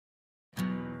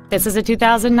This is a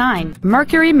 2009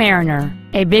 Mercury Mariner,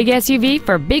 a big SUV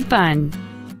for big fun.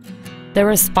 The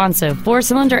responsive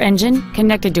 4-cylinder engine,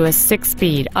 connected to a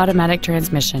 6-speed automatic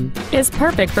transmission, is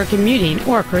perfect for commuting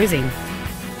or cruising.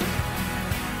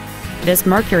 This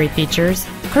Mercury features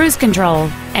cruise control,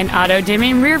 an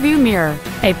auto-dimming rearview mirror,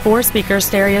 a 4-speaker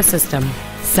stereo system,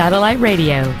 satellite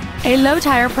radio, a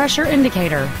low-tire pressure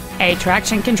indicator, a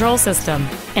traction control system,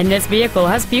 and this vehicle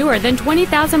has fewer than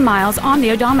 20,000 miles on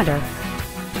the odometer.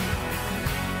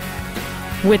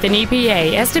 With an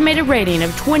EPA estimated rating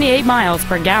of 28 miles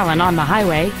per gallon on the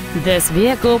highway, this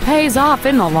vehicle pays off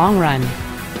in the long run.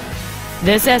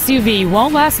 This SUV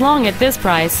won't last long at this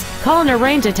price. Call and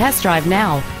arrange a test drive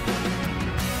now.